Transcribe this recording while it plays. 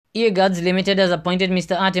Eaagads Limited has appointed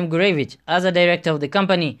Mr. Artem Gurevich as a director of the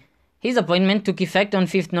company. His appointment took effect on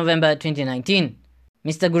 5th November 2019.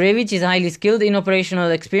 Mr. Gurevich is highly skilled in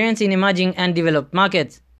operational experience in emerging and developed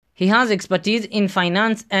markets. He has expertise in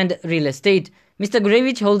finance and real estate. Mr.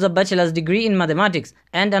 Gurevich holds a bachelor's degree in mathematics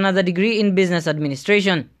and another degree in business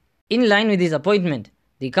administration. In line with his appointment,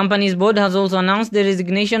 the company's board has also announced the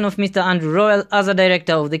resignation of Mr. Andrew Rowell as a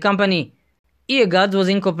director of the company. Eaagads was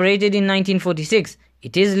incorporated in 1946.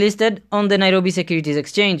 It is listed on the Nairobi Securities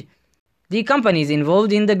Exchange. The company is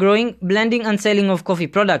involved in the growing, blending and selling of coffee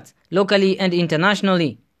products, locally and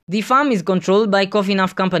internationally. The firm is controlled by Coffee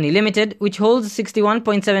Enough Company Limited, which holds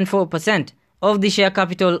 61.74% of the share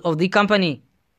capital of the company.